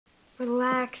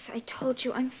Relax. I told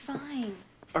you I'm fine.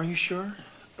 Are you sure?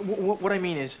 What I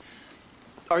mean is,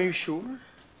 are you sure?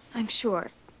 I'm sure.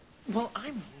 Well,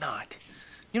 I'm not.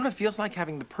 You know what it feels like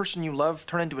having the person you love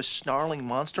turn into a snarling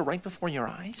monster right before your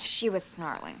eyes? She was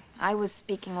snarling. I was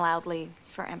speaking loudly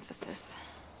for emphasis.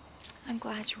 I'm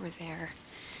glad you were there.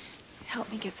 It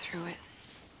helped me get through it.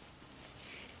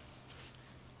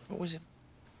 What was it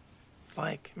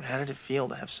like? I mean, how did it feel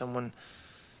to have someone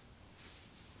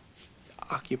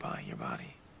occupy your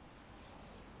body?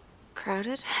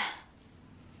 Crowded?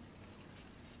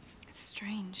 It's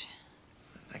strange.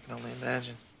 I can only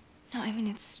imagine. No, I mean,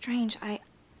 it's strange. I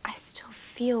still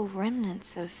feel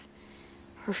remnants of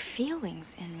her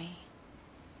feelings in me.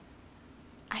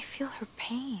 I feel her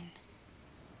pain.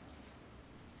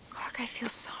 Clark, I feel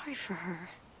sorry for her.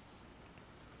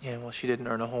 Yeah, well, she didn't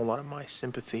earn a whole lot of my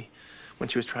sympathy when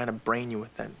she was trying to brain you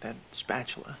with that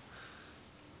spatula.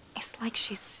 It's like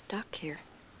she's stuck here.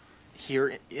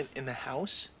 Here in the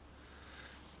house?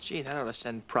 Gee, that ought to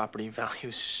send property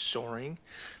values soaring.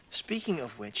 Speaking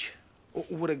of which,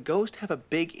 would a ghost have a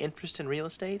big interest in real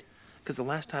estate? Because the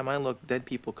last time I looked, dead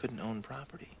people couldn't own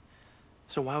property.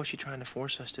 So why was she trying to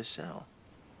force us to sell?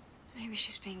 Maybe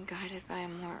she's being guided by a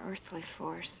more earthly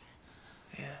force.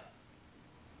 Yeah.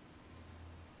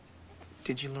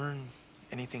 Did you learn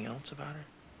anything else about her?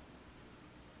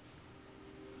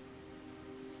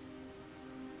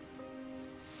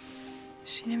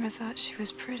 She never thought she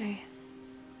was pretty.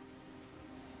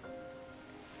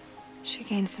 She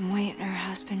gained some weight, and her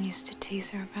husband used to tease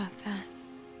her about that.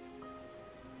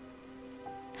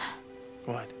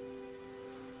 What?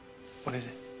 What is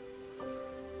it?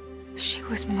 She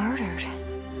was murdered.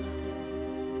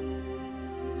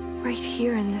 Right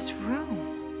here in this room.